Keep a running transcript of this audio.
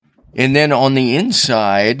And then on the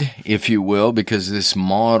inside, if you will, because this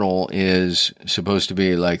model is supposed to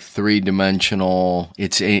be like three-dimensional,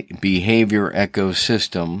 it's a behavior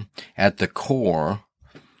ecosystem. At the core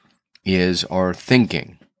is our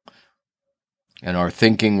thinking. And our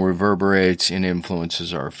thinking reverberates and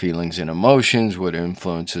influences our feelings and emotions, what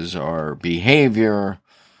influences our behavior.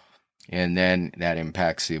 And then that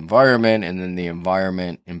impacts the environment, and then the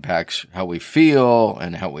environment impacts how we feel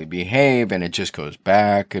and how we behave, and it just goes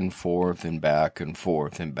back and forth and back and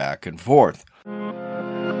forth and back and forth.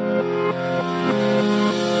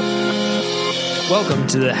 Welcome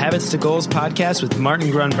to the Habits to Goals podcast with Martin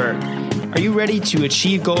Grunberg. Are you ready to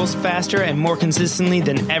achieve goals faster and more consistently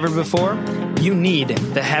than ever before? You need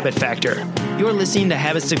the Habit Factor. You're listening to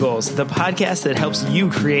Habits to Goals, the podcast that helps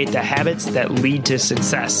you create the habits that lead to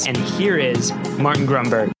success. And here is Martin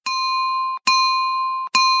Grunberg.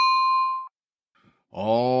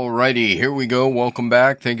 Alrighty, here we go. Welcome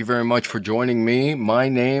back. Thank you very much for joining me. My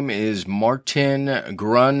name is Martin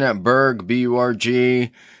Grunberg,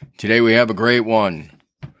 B-U-R-G. Today we have a great one.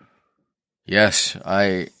 Yes,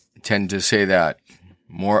 I tend to say that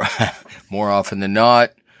more often than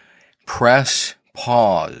not. Press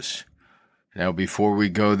pause. Now, before we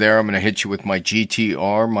go there, I'm going to hit you with my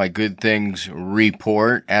GTR, my Good Things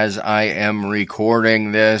Report. As I am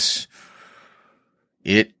recording this,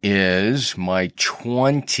 it is my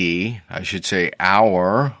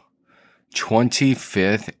our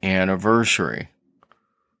 25th anniversary.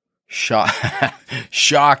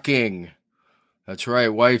 Shocking. That's right.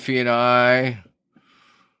 Wifey and I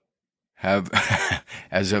have,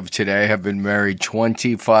 as of today, have been married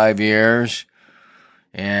 25 years.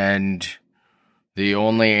 And the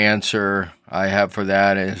only answer I have for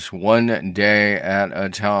that is one day at a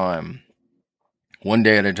time. One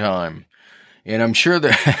day at a time. And I'm sure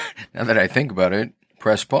that, now that I think about it,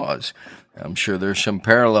 press pause. I'm sure there's some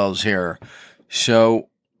parallels here. So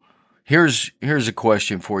here's a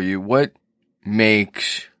question for you. What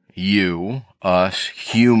makes us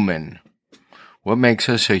human? What makes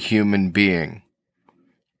us a human being?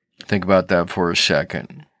 Think about that for a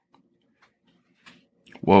second.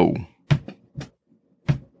 Whoa.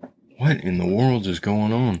 What in the world is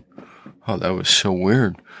going on? Oh, that was so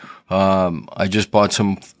weird. I just bought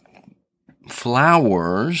some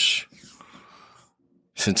flowers.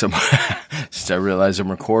 Since I realize I'm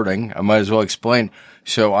recording, I might as well explain.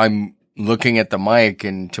 So I'm looking at the mic,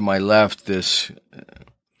 and to my left, this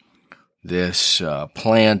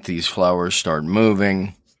plant, these flowers start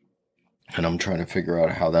moving, and I'm trying to figure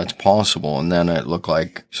out how that's possible. And then it looked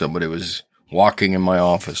like somebody was walking in my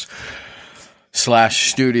office /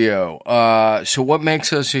 studio. So what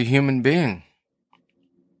makes us a human being?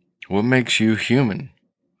 What makes you human?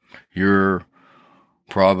 You're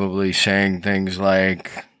probably saying things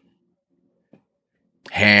like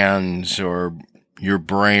hands or your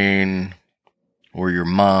brain or your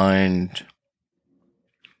mind.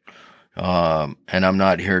 And I'm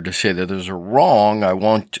not here to say that those are wrong. I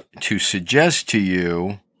want to suggest to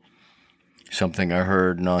you something I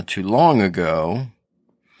heard not too long ago.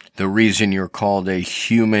 The reason you're called a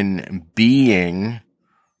human being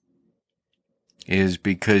is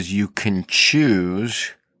because you can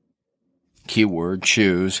choose, keyword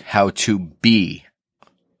choose, how to be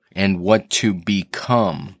and what to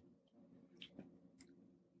become.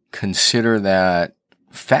 Consider that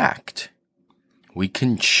fact. We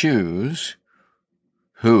can choose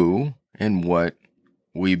who and what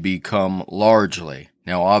we become largely.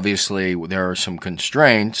 Now, obviously, there are some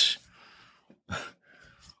constraints.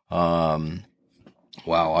 Wow,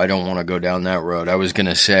 I don't want to go down that road. I was going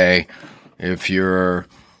to say, if you're,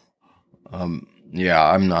 I'm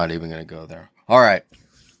not even going to go there. All right.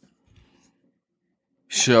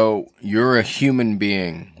 So, you're a human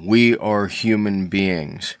being. We are human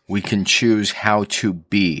beings. We can choose how to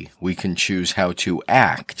be. We can choose how to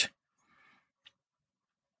act.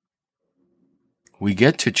 We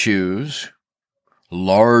get to choose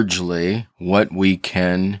largely what we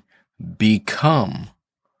can become.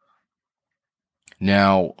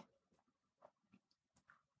 Now,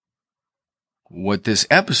 what this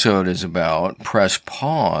episode is about, press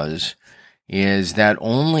pause, is that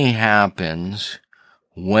only happens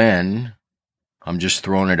when, I'm just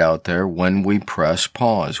throwing it out there, when we press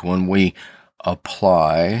pause, when we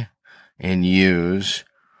apply and use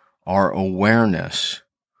our awareness.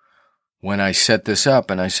 When I set this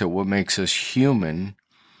up and I said, what makes us human?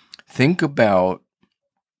 Think about,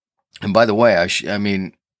 and by the way,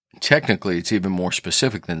 technically it's even more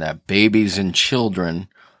specific than that. Babies and children,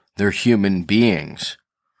 they're human beings,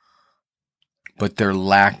 but they're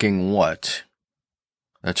lacking what?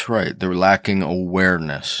 That's right. They're lacking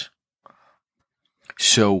awareness.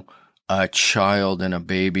 So a child and a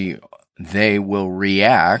baby, they will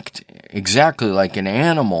react exactly like an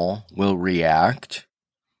animal will react,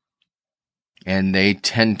 and they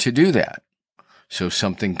tend to do that. So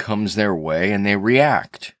something comes their way and they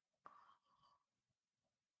react.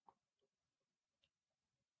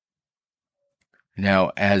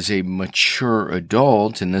 Now, as a mature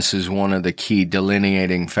adult, and this is one of the key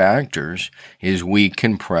delineating factors, is we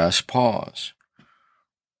can press pause.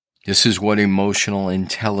 This is what emotional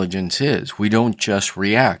intelligence is. We don't just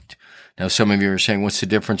react. Now, some of you are saying, what's the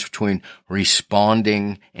difference between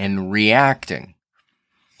responding and reacting?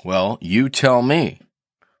 Well, you tell me.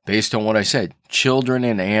 Based on what I said, children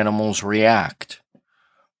and animals react.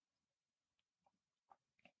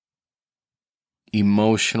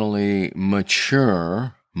 Emotionally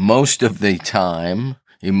mature, most of the time,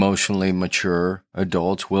 emotionally mature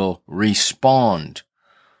adults will respond.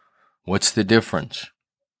 What's the difference?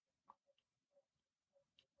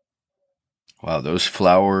 Wow, those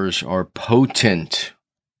flowers are potent.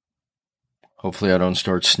 Hopefully I don't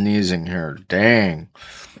start sneezing here. Dang.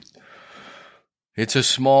 It's a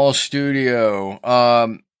small studio.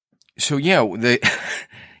 So yeah,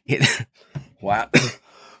 wow.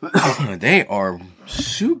 They are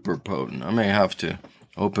super potent. I may have to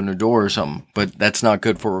open a door or something, but that's not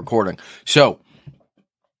good for recording. So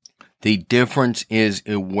the difference is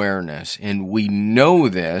awareness, and we know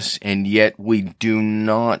this, and yet we do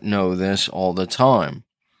not know this all the time.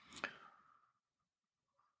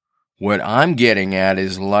 What I'm getting at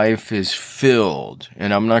is life is filled,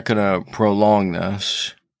 and I'm not going to prolong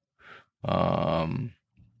this.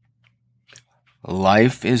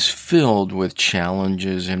 Life is filled with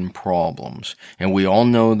challenges and problems, and we all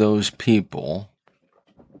know those people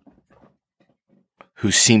who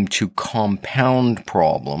seem to compound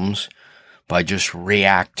problems by just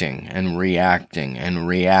reacting and reacting and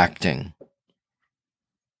reacting.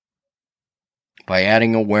 By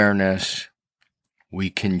adding awareness, we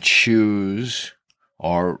can choose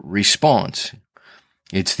our response.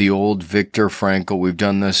 It's the old Viktor Frankl. We've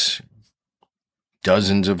done this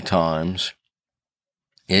dozens of times.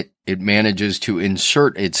 It manages to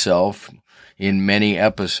insert itself in many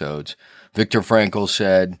episodes. Viktor Frankl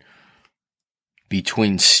said,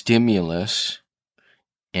 between stimulus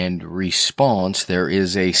and response, there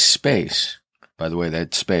is a space. By the way,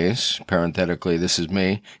 that space, parenthetically, this is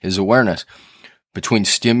me, is awareness. Between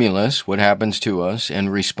stimulus, what happens to us,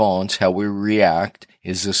 and response, how we react,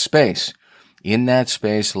 is a space. In that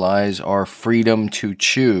space lies our freedom to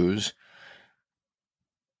choose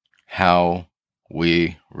how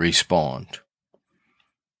we respond.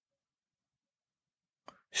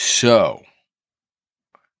 So,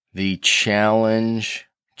 the challenge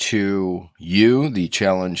to you, the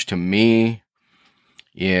challenge to me,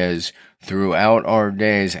 is throughout our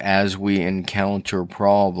days as we encounter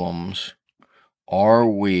problems, are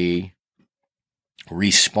we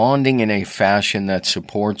responding in a fashion that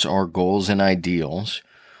supports our goals and ideals,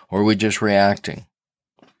 or are we just reacting?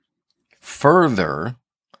 Further,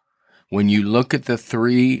 when you look at the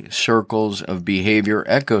 3 circles of behavior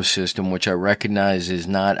ecosystem, which I recognize is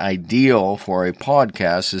not ideal for a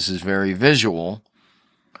podcast, this is very visual,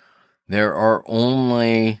 there are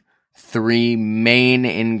only 3 main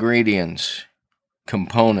ingredients,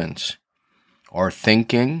 components: our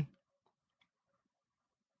thinking,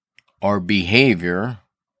 our behavior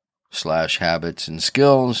 / habits and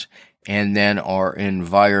skills, and then our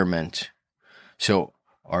environment. So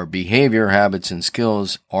our behavior, habits, and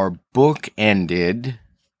skills are bookended,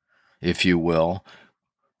 if you will,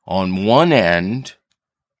 on one end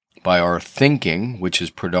by our thinking, which is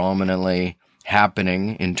predominantly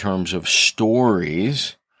happening in terms of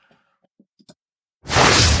stories.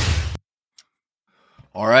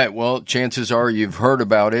 All right, well, chances are you've heard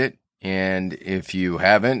about it, and if you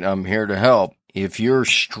haven't, I'm here to help. If you're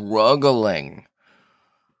struggling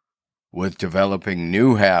with developing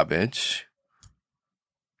new habits,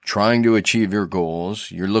 trying to achieve your goals,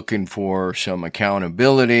 you're looking for some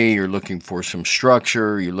accountability, you're looking for some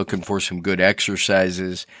structure, you're looking for some good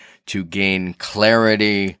exercises to gain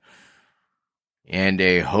clarity and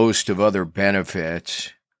a host of other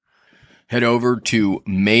benefits, head over to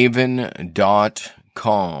maven.com.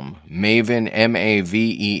 Maven,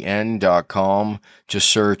 MAVEN.com. Just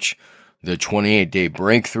search the 28-day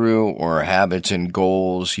breakthrough or habits and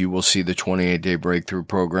goals. You will see the 28-day breakthrough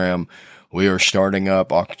program. We are starting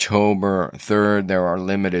up October 3rd. There are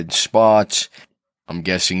limited spots. I'm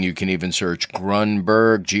guessing you can even search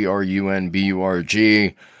Grunburg,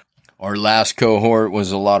 Grunburg. Our last cohort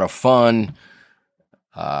was a lot of fun.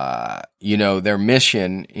 Their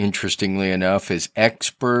mission, interestingly enough, is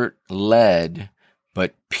expert-led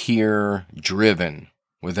but peer-driven.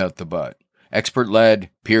 without the but. Expert-led,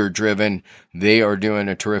 peer-driven. They are doing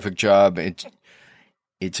a terrific job. It's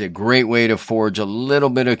a great way to forge a little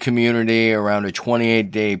bit of community around a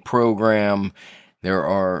 28-day program. There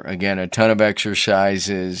are, again, a ton of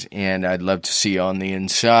exercises, and I'd love to see you on the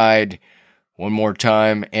inside. One more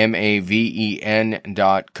time, maven.com,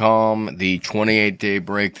 the 28-day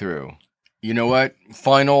breakthrough. You know what?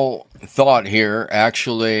 Final thought here.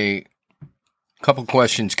 Actually, a couple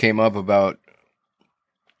questions came up about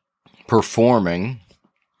performing.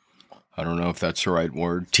 I don't know if that's the right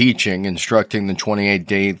word. Teaching, instructing the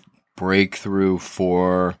 28-day breakthrough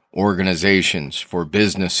for organizations, for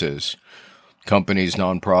businesses, companies,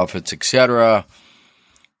 nonprofits, etc.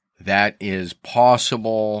 That is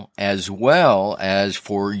possible, as well as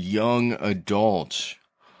for young adults.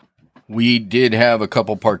 We did have a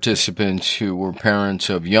couple participants who were parents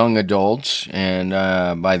of young adults, and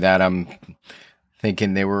by that I'm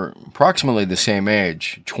thinking they were approximately the same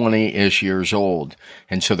age, 20-ish years old.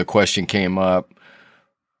 And so the question came up,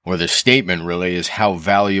 or the statement really, is how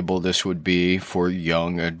valuable this would be for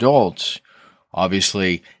young adults.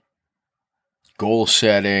 Obviously, goal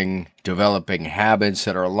setting, developing habits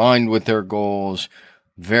that are aligned with their goals,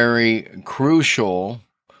 very crucial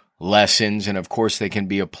lessons, and of course they can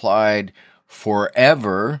be applied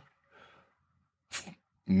forever,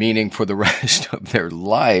 meaning for the rest of their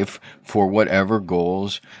life, for whatever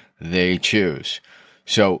goals they choose.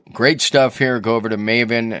 So great stuff here. Go over to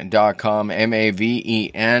maven.com, maven.com.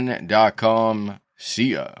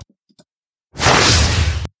 See ya.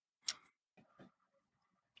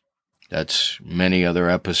 That's many other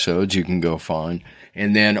episodes you can go find.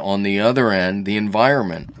 And then on the other end, the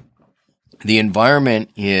environment. The environment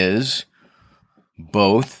is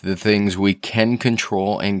both the things we can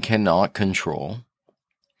control and cannot control,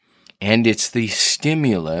 and it's the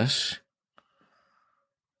stimulus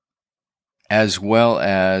as well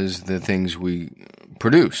as the things we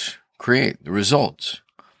produce, create, the results.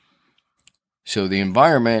 So the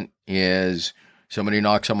environment is somebody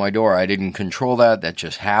knocks on my door. I didn't control that. That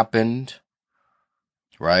just happened,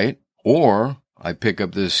 right? Or I pick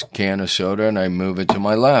up this can of soda and I move it to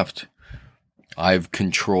my left. I've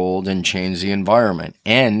controlled and changed the environment,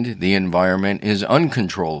 and the environment is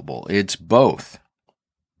uncontrollable. It's both.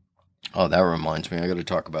 Oh, that reminds me, I got to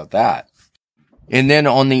talk about that. And then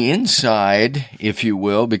on the inside, if you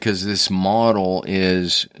will, because this model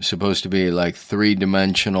is supposed to be like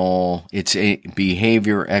three-dimensional, it's a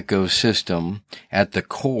behavior ecosystem. At the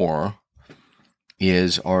core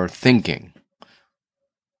is our thinking.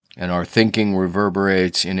 And our thinking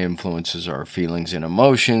reverberates and influences our feelings and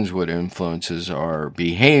emotions, what influences our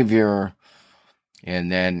behavior,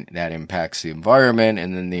 and then that impacts the environment,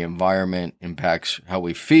 and then the environment impacts how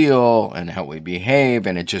we feel and how we behave,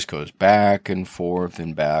 and it just goes back and forth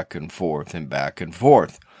and back and forth and back and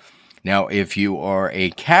forth. Now, if you are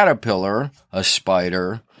a caterpillar, a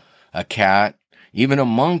spider, a cat, even a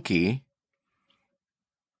monkey,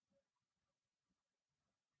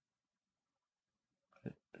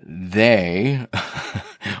 they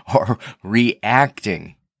are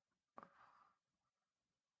reacting.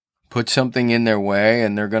 Put something in their way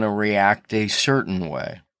and they're going to react a certain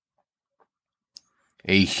way.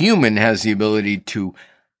 A human has the ability to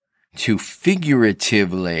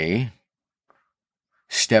figuratively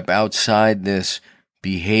step outside this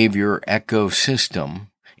behavior ecosystem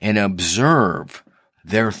and observe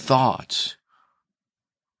their thoughts.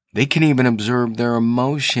 They can even observe their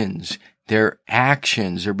emotions, their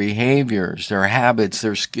actions, their behaviors, their habits,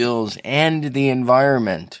 their skills, and the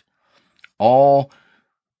environment. All,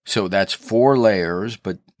 so that's 4 layers,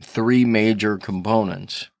 but 3 major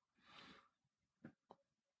components.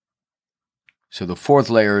 So the 4th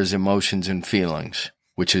layer is emotions and feelings,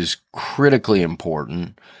 which is critically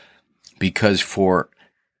important because for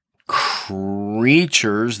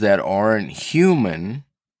creatures that aren't human,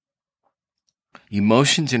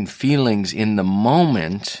 emotions and feelings in the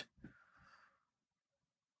moment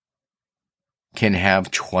can have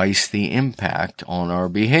twice the impact on our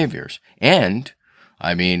behaviors. And,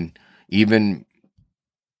 I mean, even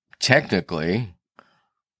technically,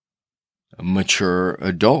 mature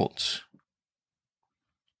adults.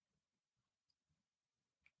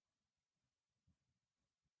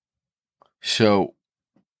 So,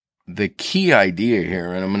 the key idea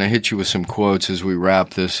here, and I'm going to hit you with some quotes as we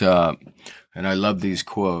wrap this up, and I love these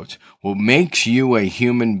quotes. What makes you a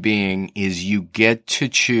human being is you get to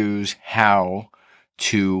choose how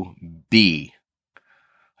to be.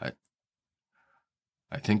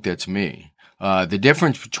 I think that's me. The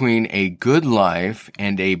difference between a good life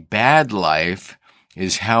and a bad life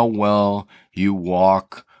is how well you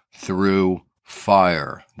walk through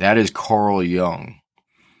fire. That is Carl Jung.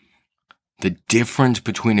 The difference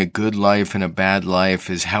between a good life and a bad life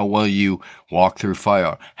is how well you walk through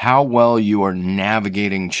fire, how well you are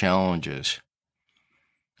navigating challenges.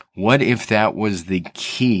 What if that was the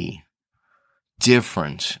key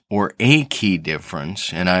difference, or a key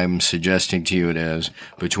difference, and I'm suggesting to you it is,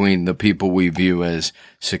 between the people we view as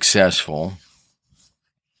successful?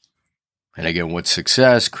 And again, what's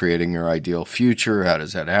success? Creating your ideal future. How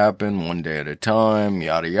does that happen? One day at a time,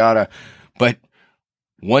 yada, yada. But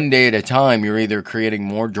one day at a time, you're either creating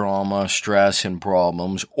more drama, stress, and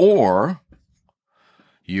problems, or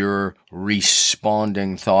you're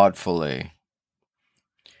responding thoughtfully,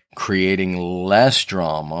 creating less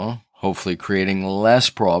drama, hopefully creating less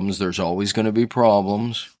problems. There's always going to be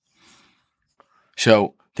problems.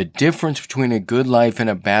 So the difference between a good life and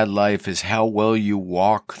a bad life is how well you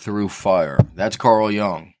walk through fire. That's Carl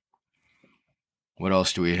Jung. What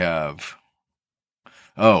else do we have?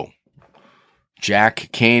 Oh, Jack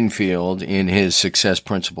Canfield, in his Success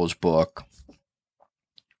Principles book,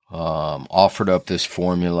 offered up this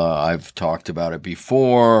formula. I've talked about it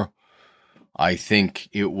before. I think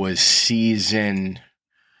it was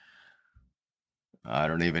I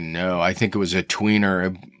don't even know. I think it was a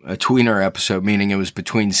tweener episode, meaning it was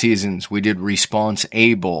between seasons. We did Response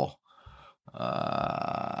Able.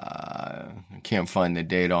 I can't find the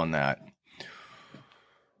date on that.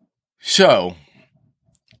 So,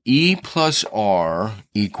 E plus R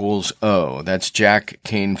equals O. That's Jack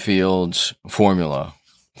Canfield's formula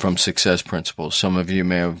from Success Principles. Some of you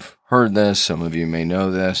may have heard this. Some of you may know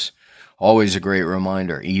this. Always a great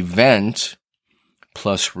reminder. Event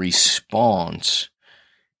plus response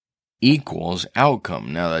equals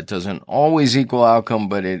outcome. Now, that doesn't always equal outcome,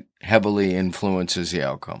 but it heavily influences the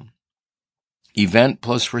outcome. Event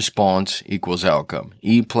plus response equals outcome.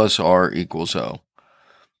 E plus R equals O.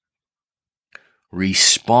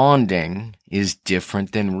 Responding is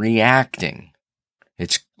different than reacting.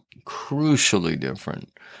 It's crucially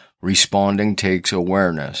different. Responding takes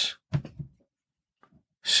awareness.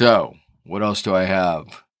 So, what else do I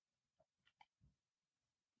have?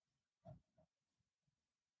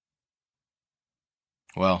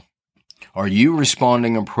 Well, are you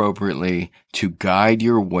responding appropriately to guide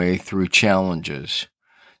your way through challenges,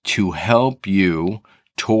 to help you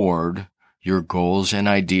toward your goals and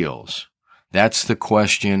ideals? That's the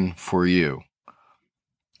question for you.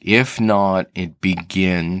 If not, it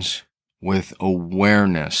begins with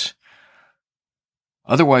awareness.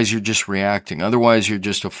 Otherwise, you're just reacting. Otherwise, you're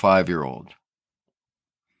just a 5-year-old.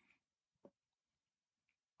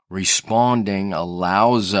 Responding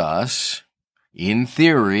allows us, in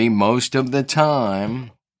theory, most of the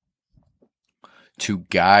time, to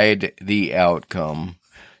guide the outcome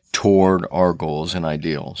toward our goals and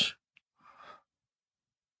ideals.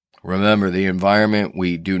 Remember, the environment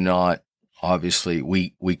we do not, obviously,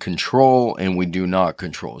 we control and we do not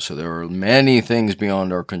control. So there are many things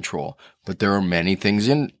beyond our control, but there are many things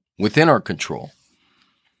within our control.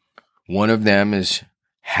 One of them is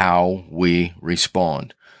how we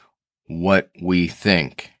respond, what we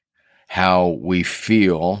think, how we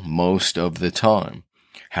feel most of the time,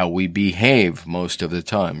 how we behave most of the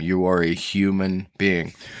time. You are a human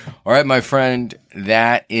being. All right, my friend,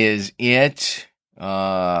 that is it.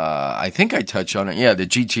 I think I touched on it. Yeah, the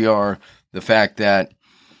GTR, the fact that,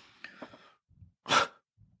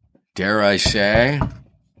 dare I say,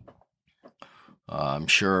 I'm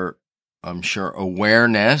sure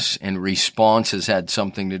awareness and response has had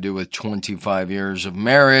something to do with 25 years of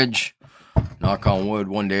marriage. Knock on wood,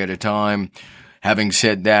 one day at a time. Having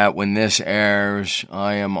said that, when this airs,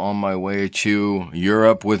 I am on my way to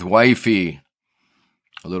Europe with wifey.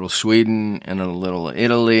 A little Sweden and a little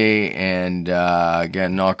Italy. And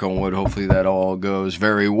again, knock on wood, hopefully that all goes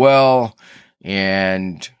very well.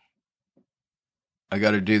 And I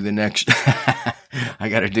got to do the next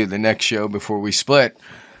show before we split.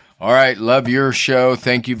 All right, love your show.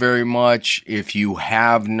 Thank you very much. If you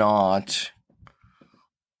have not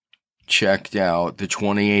checked out the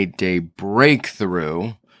 28-day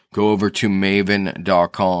breakthrough, go over to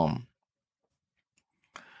maven.com.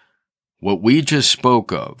 What we just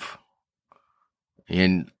spoke of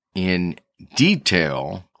in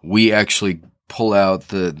detail, we actually pull out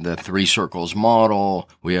the 3 circles model.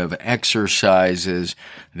 We have exercises.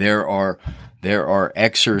 There are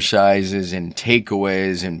exercises and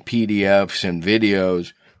takeaways and PDFs and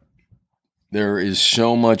videos. There is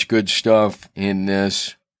so much good stuff in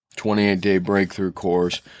this 28-day breakthrough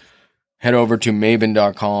course. Head over to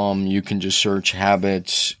maven.com. You can just search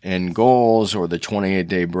habits and goals or the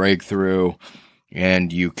 28-day breakthrough,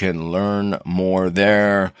 and you can learn more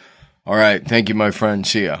there. All right. Thank you, my friend.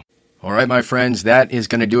 See ya. All right, my friends, that is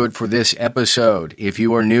going to do it for this episode. If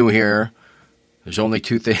you are new here, There's only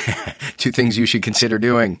two things you should consider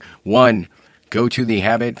doing. One, go to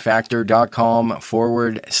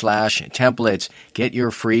thehabitfactor.com/templates. Get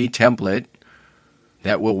your free template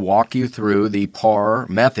that will walk you through the PAR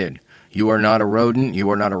method. You are not a rodent. You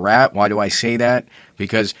are not a rat. Why do I say that?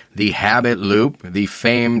 Because the habit loop, the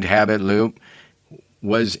famed habit loop,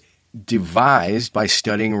 was devised by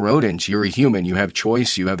studying rodents. You're a human. You have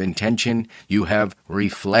choice. You have intention. You have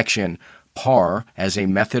reflection. PAR, as a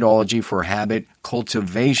methodology for habit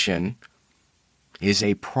cultivation, is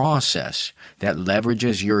a process that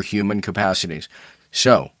leverages your human capacities.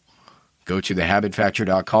 So, go to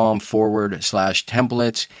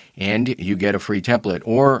thehabitfactor.com/templates and you get a free template.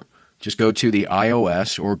 Or just go to the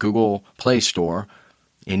iOS or Google Play Store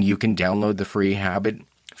and you can download the free Habit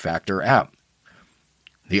Factor app.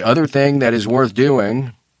 The other thing that is worth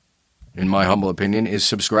doing, in my humble opinion, is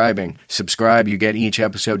subscribing. Subscribe, you get each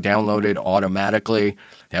episode downloaded automatically.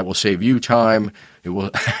 That will save you time. It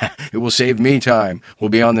will save me time. We'll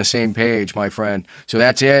be on the same page, my friend. So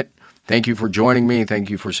that's it. Thank you for joining me. Thank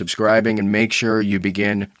you for subscribing, and make sure you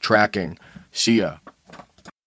begin tracking. See ya.